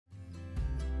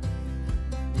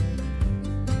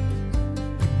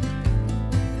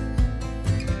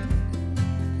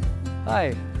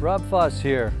Hi, Rob Foss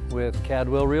here with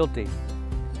Cadwell Realty.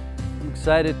 I'm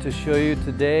excited to show you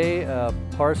today a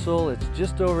parcel. It's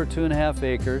just over 2.5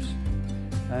 acres.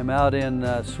 I'm out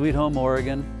in Sweet Home,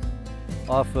 Oregon,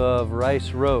 off of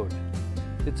Rice Road.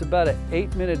 It's about an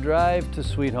 8-minute drive to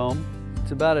Sweet Home.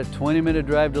 It's about a 20-minute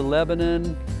drive to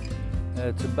Lebanon.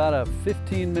 It's about a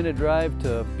 15-minute drive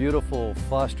to beautiful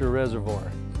Foster Reservoir.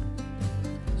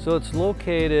 So it's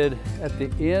located at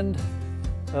the end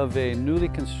of a newly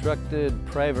constructed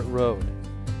private road.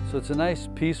 So it's a nice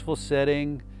peaceful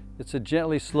setting. It's a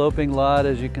gently sloping lot,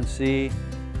 as you can see.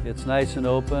 It's nice and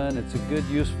open. It's a good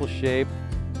useful shape.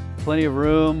 Plenty of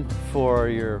room for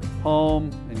your home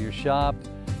and your shop.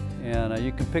 And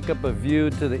you can pick up a view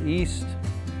to the east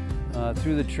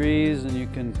through the trees, and you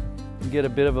can get a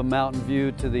bit of a mountain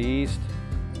view to the east.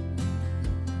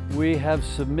 We have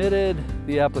submitted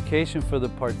the application for the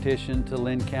partition to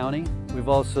Linn County. We've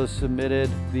also submitted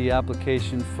the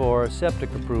application for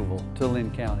septic approval to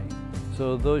Linn County.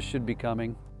 So those should be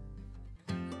coming.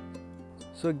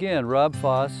 So again, Rob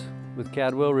Foss with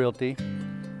Cadwell Realty.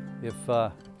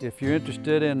 If you're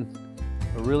interested in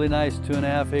a really nice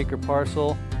 2.5 acre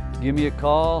parcel, give me a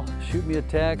call, shoot me a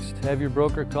text, have your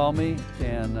broker call me,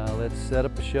 and let's set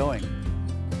up a showing.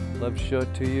 Love to show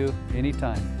it to you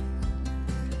anytime.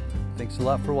 Thanks a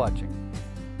lot for watching.